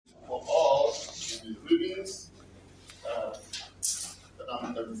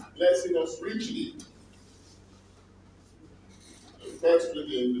blessing us richly. The first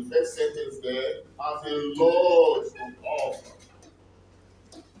reading, the first sentence there, as a Lord from offer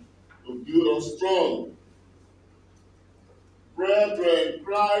to build us strong. Brethren,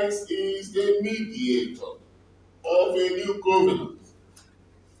 Christ is the mediator of a new covenant.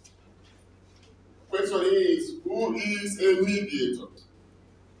 Question is, who is a mediator?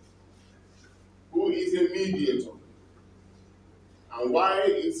 Who is a mediator? And why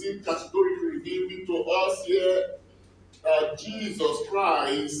is it categorically given to us here that Jesus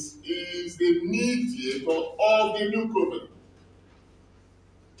Christ is the mediator of the new covenant?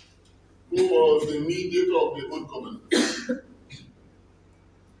 Who was the mediator of the old covenant?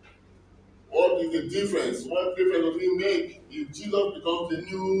 What is the difference? What difference does it make if Jesus becomes the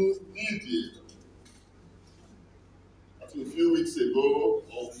new mediator? I think a few weeks ago,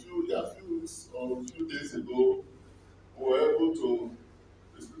 or a few days ago, we were able to,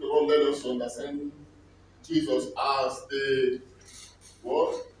 the Spirit of God let us understand Jesus as the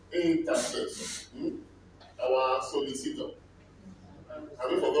what? Intercessor. Our solicitor.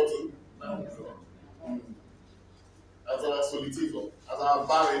 Have you forgotten? No. As our solicitor, as our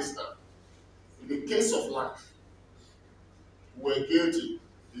barrister. In the case of life, we're guilty,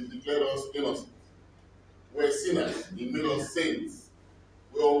 he declared us innocent. We're sinners, he made us saints.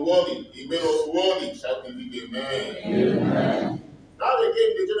 We're unworthy, he made us worthy. Shall we be amen? Amen. Now again,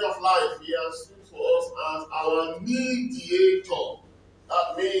 the journey of life, he has stood for us as our mediator.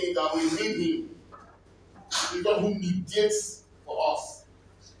 That means that we need him. He's the one who mediates for us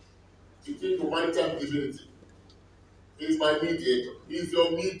between humanity and divinity. He's my mediator. He's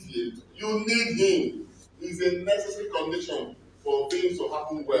your mediator. You need him. He's a necessary condition for things to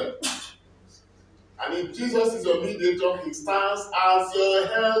happen well. And if Jesus is your mediator, he stands as your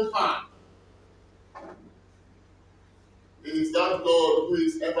helper. He is that God who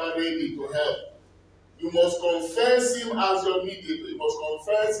is ever ready to help. You must confess him as your mediator. You must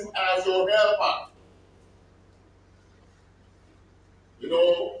confess him as your helper. You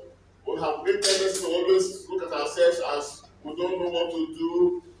know, we have great tendency to always look at ourselves as we don't know what to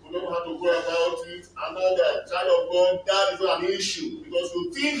do, we don't know how to go about it, and all that. Child of God, that is not an issue, because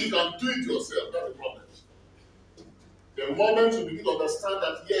you think you can do it yourself. That's the problem. The moment you begin to understand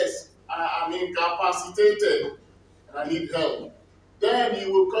that, yes, I am incapacitated and I need help, then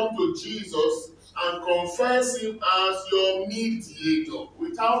you will come to Jesus and confess him as your mediator.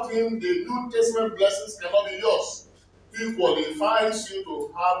 Without him, the New Testament blessings cannot be yours. He qualifies you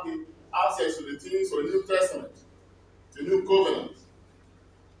to have the access to the things of the New Testament, the New Covenant.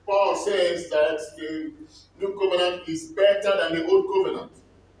 Paul says that the New Covenant is better than the Old Covenant.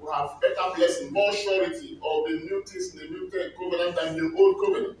 We have better blessing, more surety of the New Testament, the New Covenant than the Old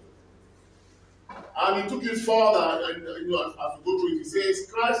Covenant. And he took it further, and as we go through it, he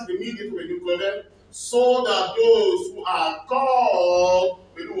says, Christ the mediator of the New Covenant, so that those who are called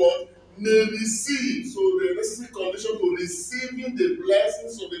may do what? May receive. So the necessary condition to receiving the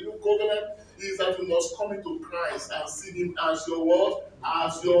blessings of the New Covenant is that you must come into Christ and see him as your what?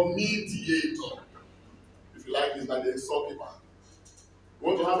 As your mediator. If you like, he's like the storekeeper. You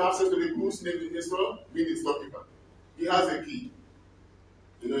want to have access to the goods named in this world? Meet the storekeeper. He has a key.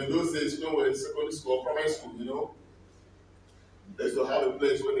 You know, in those days, you know, when in secondary school or primary school, you know, they used to have a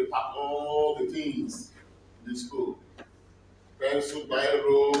place where they pack all the things in the school. Pencil,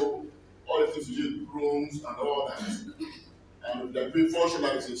 biro, all the things you use, brooms, and all that. And the big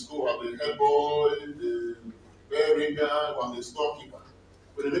functionaries in school have the head boy, the bell ringer, and the storekeeper.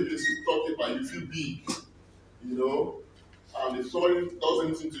 When they make you the storekeeper, you feel big, you know. And if somebody does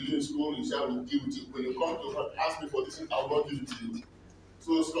anything to you in school, you say, I will deal with it. When you come to ask me for this thing, I will not give it to you.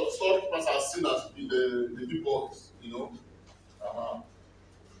 So storekeepers are seen as the big boys, you know.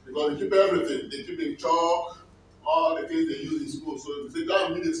 Because they keep everything. They keep the chalk, all the things they use in school. So if you say, go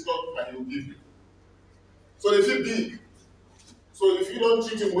and meet the storekeeper, he will give you. So they feel big. So if you don't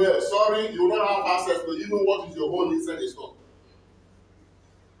treat him well, sorry, you will not have access to even what is your own inside the store.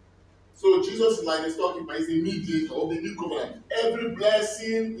 So Jesus is like the storekeeper, is the mediator of the New Covenant. Every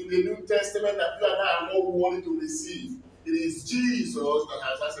blessing in the New Testament that you and I are not worthy to receive, it is Jesus that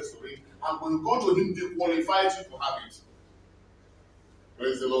has access to it. And when you go to him, he qualifies you to have it.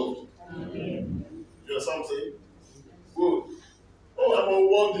 Praise the Lord. Amen. You understand what I'm saying? Good. Oh, I'm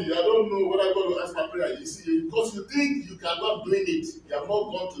unworthy. I don't know whether God will answer my prayer. You see, because you think you cannot do it, you have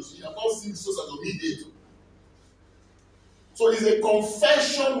not gone to see, you have not seen Jesus as a mediator. So it's a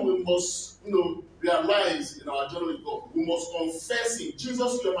confession we must, realize in our journey with God. We must confess him.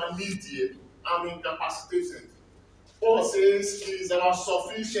 Jesus, you are my mediator. I'm incapacitated. Paul says it is our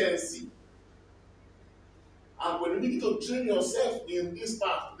sufficiency. And when you begin to train yourself in this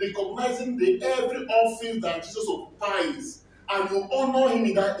part, recognizing the every office that Jesus occupies, and you honor him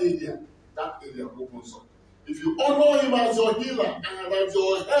in that area opens up. If you honor him as your healer and as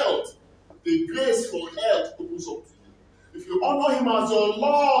your health, the grace for health opens up to you. If you honor him as your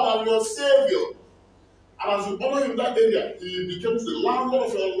Lord and your Savior, and as you honor him in that area, he becomes the landlord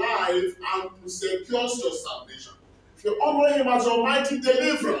of your life and secures your salvation. If you honor him as your mighty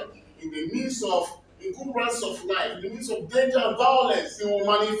deliverer in the midst of encumbrance of life, in the midst of danger and violence, he will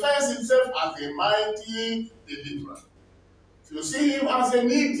manifest himself as a mighty deliverer. If you see him as a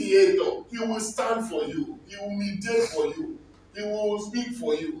mediator, he will stand for you. He will mediate for you. He will speak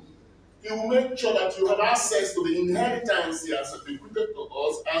for you. He will make sure that you have access to the inheritance he has bequeathed to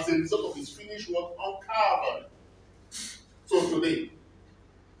us as a result of his finished work on Calvary. So today,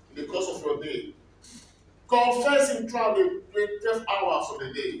 in the course of your day, confess him throughout the 12 hours of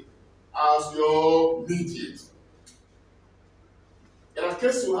the day as your mediator. In a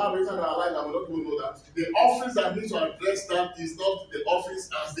case you have written in our life, I will not even know that the office that needs to address that is not the office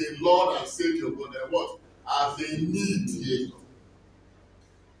as the Lord and Savior, but the what? As a mediator.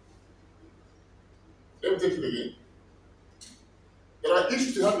 Let me take it again. There are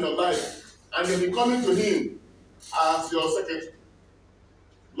issues you have in your life, and you'll be coming to him as your secretary.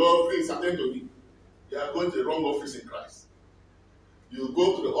 Lord, please attend to me. You are going to the wrong office in Christ. You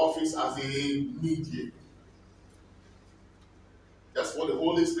go to the office as a mediator. That's what the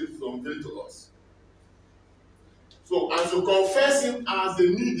Holy Spirit is unveiling to us. So as you confess him as the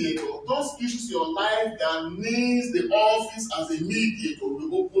mediator, those issues in your life that needs the office as a mediator will be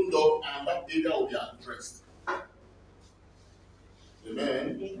opened up and that area will be addressed.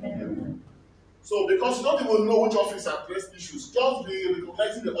 Amen. Amen. So because you don't even know which office address issues, just be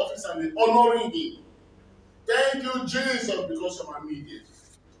recognizing the office and be honoring him. Thank you, Jesus, because you're my mediator.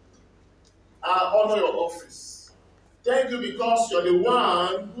 I honor your office. Thank you because you're the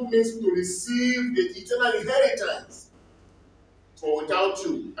one who makes me to receive the eternal inheritance. For without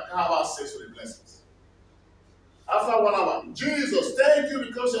you, I can't have access to the blessings. After 1 hour, Jesus, thank you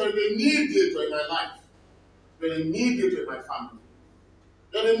because you're the mediator in my life. You're the mediator in my family.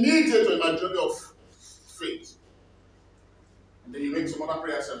 You're the mediator in my journey of faith. And then you make some other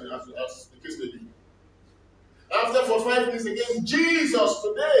prayers as the case may be. After 45 minutes again, Jesus,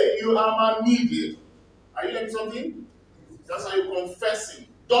 today you are my mediator. Are you learning something? That's how you confess him.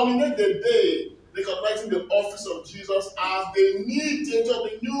 Dominate the day, recognizing the office of Jesus as the mediator of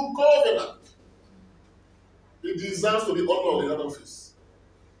the new covenant. He deserves to be honored in that office.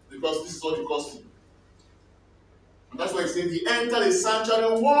 Because this is what it cost him. And that's why he said he entered the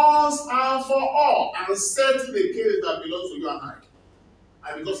sanctuary once and for all and settled the case that belongs to you and I.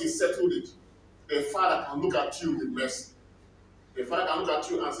 And because he settled it, the Father can look at you with mercy. The Father can look at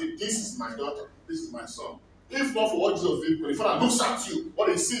you and say, this is my daughter, this is my son. If not for what Jesus did, when the Father looks at you, what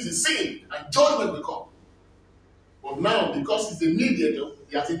he sees is sin, and judgment will come. But now, because he's the mediator,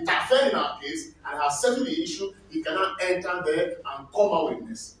 he has interfered in our case and has settled the issue, he cannot enter there and come out with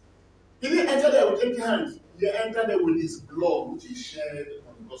mercy. He didn't enter there with empty hands. He entered there with his blood, which he shed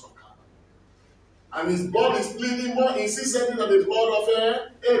on the cross of Calvary. And his blood is bleeding more incessantly than the blood of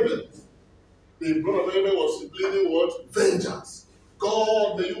Abel. The blood of Abel was bleeding what? Vengeance.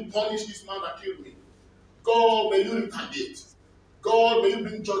 God, may you punish this man that killed me. God, may you retaliate. God, may you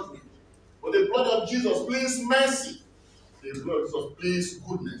bring judgment. But the blood of Jesus, please mercy. The blood of Jesus, please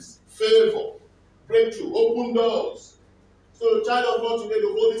goodness, favor, breakthrough, open doors. So, child of God, today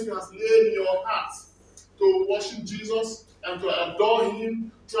the Holy Spirit has laid in your heart to worship Jesus and to adore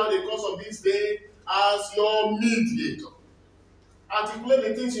him throughout the course of this day as your mediator. Articulate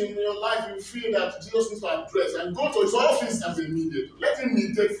the things in your life you feel that Jesus needs to address and go to his office as a mediator. Let him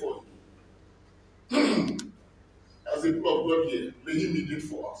mediate for you. As a people of God here, may he mediate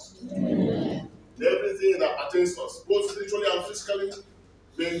for us. Amen. Everything that pertains to us, both spiritually and physically,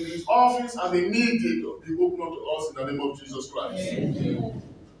 may his office as a mediator be opened unto us in the name of Jesus Christ. Amen.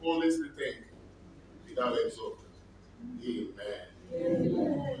 Holy Spirit, thank you. Be thou exalted. Amen.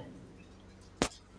 Amen.